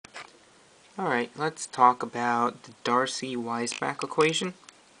Alright, let's talk about the Darcy-Weisback equation.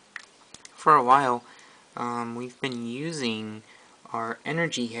 For a while, we've been using our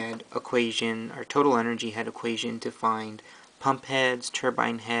energy head equation, our total energy head equation, to find pump heads,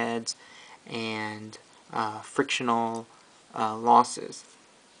 turbine heads, and frictional losses.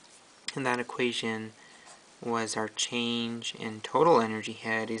 And that equation was our change in total energy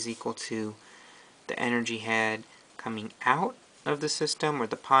head is equal to the energy head coming out of the system or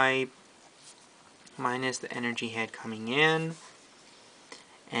the pipe minus the energy head coming in,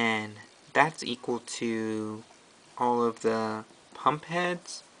 and that's equal to all of the pump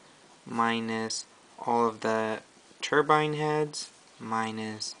heads minus all of the turbine heads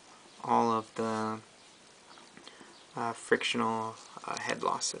minus all of the frictional head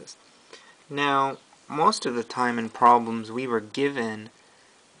losses. Now, most of the time in problems we were given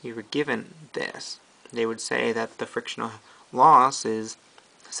this. They would say that the frictional loss is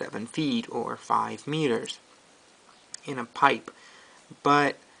 7 feet or 5 meters in a pipe.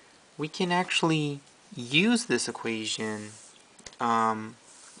 But we can actually use this equation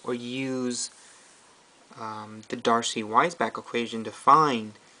or use the Darcy-Weisback equation to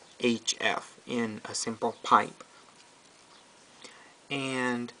find HF in a simple pipe.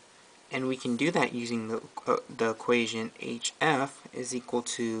 And we can do that using the equation HF is equal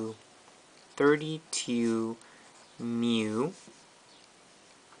to 32 mu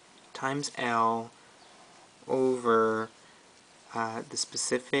times L over the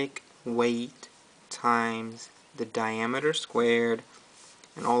specific weight times the diameter squared,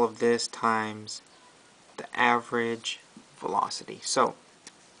 and all of this times the average velocity. So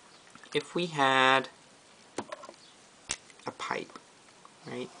if we had a pipe,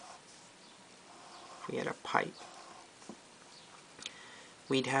 right? If we had a pipe,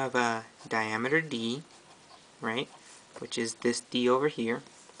 we'd have a diameter d, right, which is this d over here.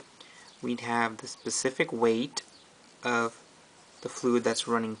 We'd have the specific weight of the fluid that's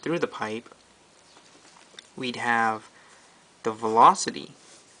running through the pipe. We'd have the velocity,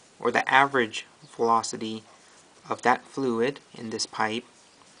 or the average velocity of that fluid in this pipe,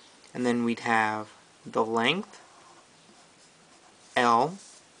 and then we'd have the length, L,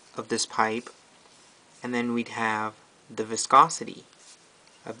 of this pipe, and then we'd have the viscosity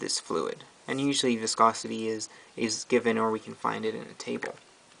of this fluid. And usually viscosity is given, or we can find it in a table.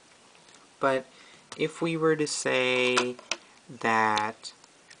 But if we were to say that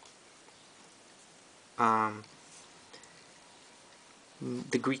the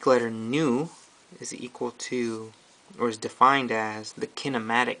Greek letter nu is equal to, or is defined as, the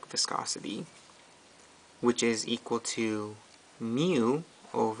kinematic viscosity, which is equal to mu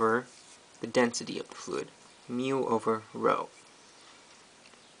over the density of the fluid, mu over rho.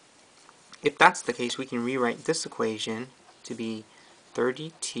 If that's the case, we can rewrite this equation to be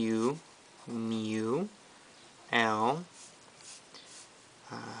 32 mu L,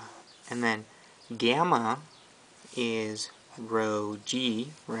 and then gamma is rho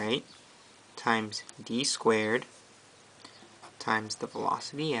g, right, times d squared times the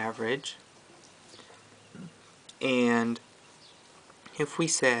velocity average. And if we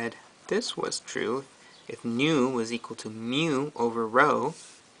said this was true, if nu was equal to mu over rho,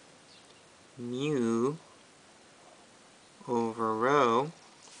 mu over rho,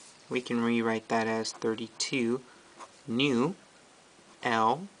 we can rewrite that as 32 nu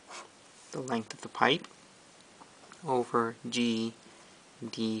L, the length of the pipe, over g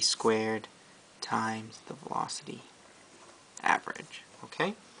d squared times the velocity average.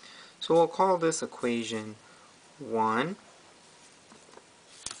 Okay? So we'll call this equation 1.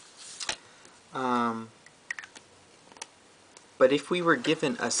 But if we were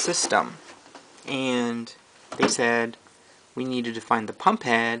given a system and they said we needed to find the pump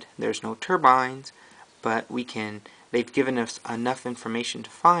head, there's no turbines, but they've given us enough information to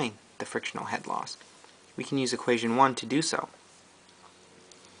find the frictional head loss, we can use equation 1 to do so.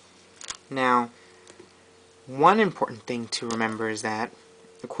 Now, one important thing to remember is that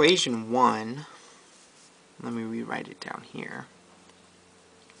equation 1, let me rewrite it down here,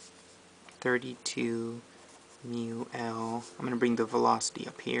 32 mu L, I'm going to bring the velocity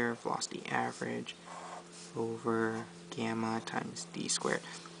up here, velocity average over gamma times d squared.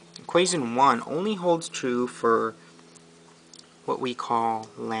 Equation 1 only holds true for what we call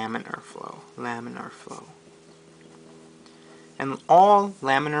laminar flow. And all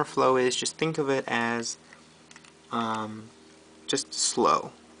laminar flow is, just think of it as just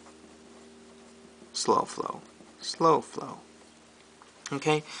slow flow.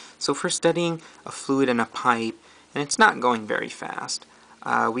 Okay, so for studying a fluid in a pipe, and it's not going very fast,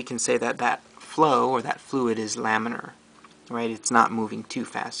 we can say that that flow, or that fluid, is laminar, right? It's not moving too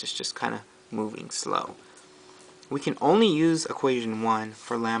fast, it's just kind of moving slow. We can only use equation 1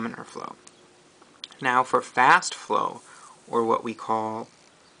 for laminar flow. Now for fast flow, or what we call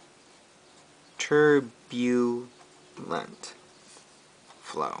turbulent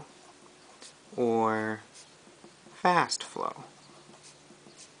flow, or fast flow,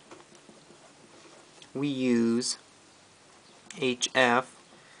 we use HF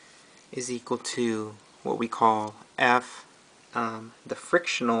is equal to what we call F, the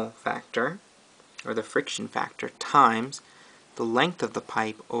frictional factor, or the friction factor, times the length of the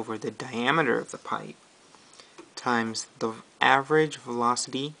pipe over the diameter of the pipe, times the average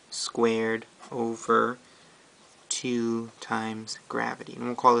velocity squared over 2 times gravity. And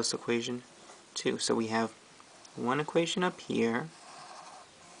we'll call this equation 2. So we have one equation up here,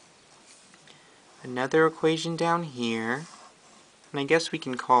 another equation down here, and I guess we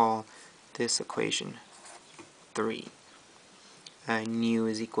can call this equation 3. Nu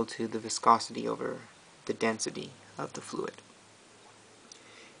is equal to the viscosity over the density of the fluid.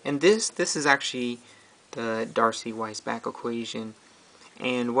 And this is actually the Darcy-Weisback equation.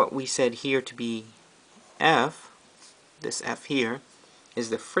 And what we said here to be F, this F here, is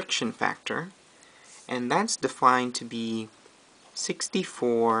the friction factor. And that's defined to be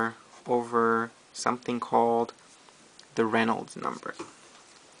 64 over something called the Reynolds number.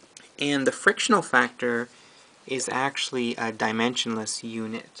 And the frictional factor is actually a dimensionless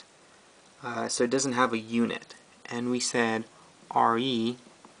unit. So it doesn't have a unit. And we said RE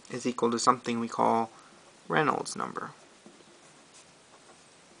is equal to something we call Reynolds number.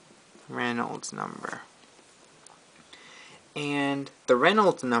 Reynolds number. And the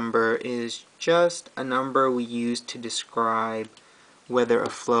Reynolds number is just a number we use to describe whether a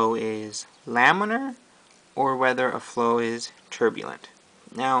flow is laminar or whether a flow is turbulent.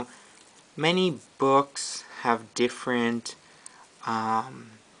 Now, many books have different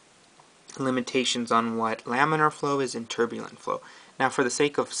limitations on what laminar flow is and turbulent flow. Now, for the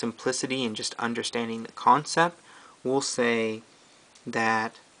sake of simplicity and just understanding the concept, we'll say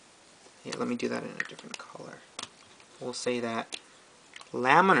that, let me do that in a different color. We'll say that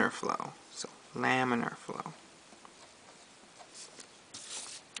laminar flow, so laminar flow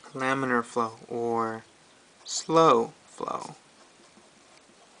or slow flow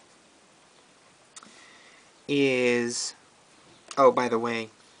is, oh, by the way,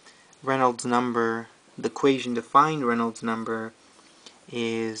 Reynolds number, the equation to find Reynolds number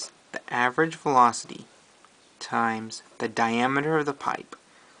is the average velocity times the diameter of the pipe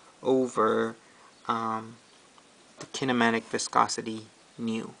over the kinematic viscosity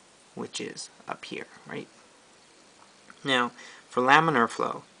nu, which is up here, right? Now, for laminar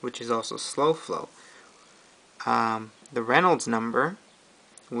flow, which is also slow flow, the Reynolds number,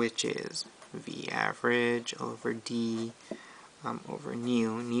 which is V average over D over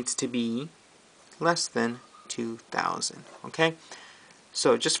nu, needs to be less than 2,000, okay?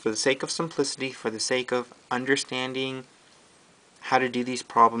 So just for the sake of simplicity, for the sake of understanding how to do these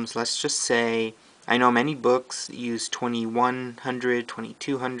problems, let's just say, I know many books use 2100,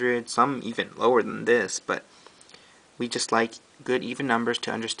 2200, some even lower than this, but we just like good even numbers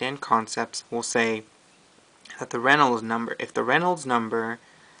to understand concepts. We'll say that the Reynolds number,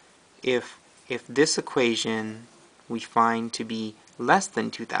 if this equation we find to be less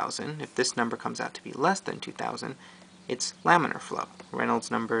than 2,000, if this number comes out to be less than 2,000, it's laminar flow.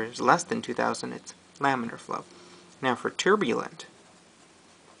 Reynolds number is less than 2,000, it's laminar flow. Now for turbulent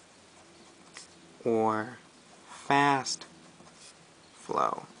or fast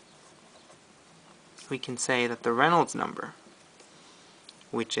flow, we can say that the Reynolds number,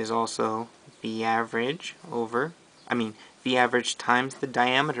 which is also V average times the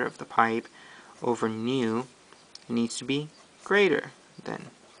diameter of the pipe over nu, needs to be greater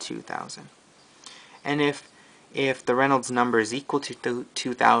than 2,000. And if the Reynolds number is equal to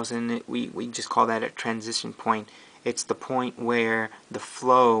 2,000, we just call that a transition point. It's the point where the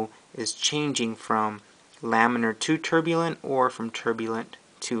flow is changing from laminar to turbulent or from turbulent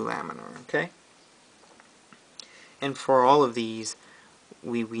to laminar, okay? And for all of these,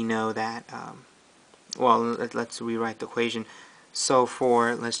 we know that, well, let's rewrite the equation. So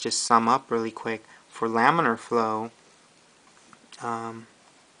let's just sum up really quick. For laminar flow,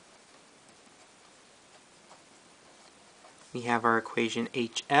 we have our equation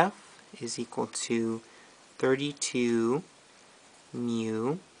HF is equal to 32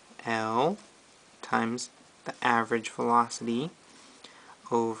 mu L times the average velocity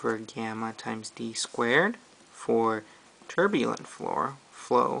over gamma times d squared. For turbulent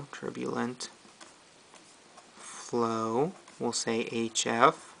flow, we'll say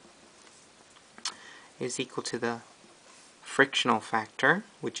HF is equal to the frictional factor,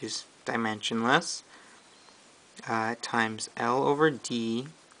 which is dimensionless, times L over D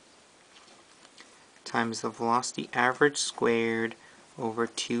times the velocity average squared over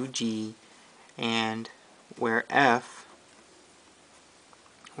 2g, and where F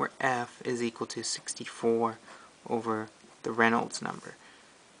is equal to 64 over the Reynolds number.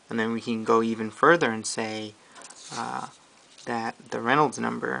 And then we can go even further and say that the Reynolds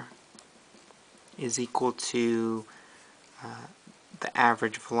number is equal to the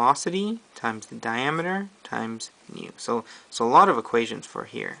average velocity times the diameter times nu. So a lot of equations for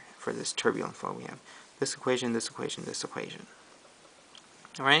here, for this turbulent flow. We have this equation, this equation, this equation.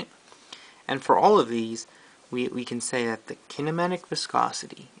 Alright? And for all of these, we can say that the kinematic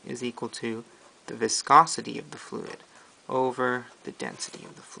viscosity is equal to the viscosity of the fluid over the density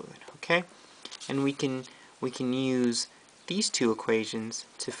of the fluid. Okay? And we can use these two equations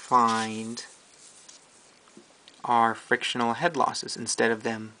to find our frictional head losses instead of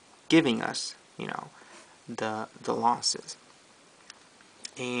them giving us, the losses.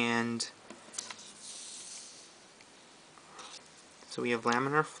 And so we have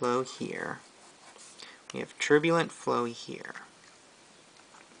laminar flow here. We have turbulent flow here.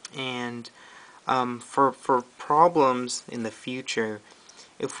 And for problems in the future,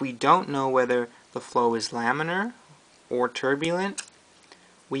 if we don't know whether the flow is laminar or turbulent,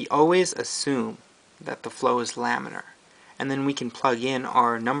 we always assume that the flow is laminar. And then we can plug in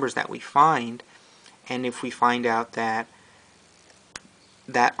our numbers that we find, and if we find out that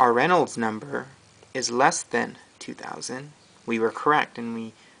our Reynolds number is less than 2000, we were correct,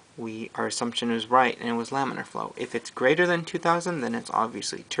 and our assumption was right, and it was laminar flow. If it's greater than 2000, then it's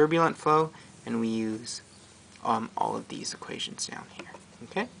obviously turbulent flow, and we use all of these equations down here.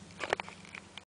 Okay?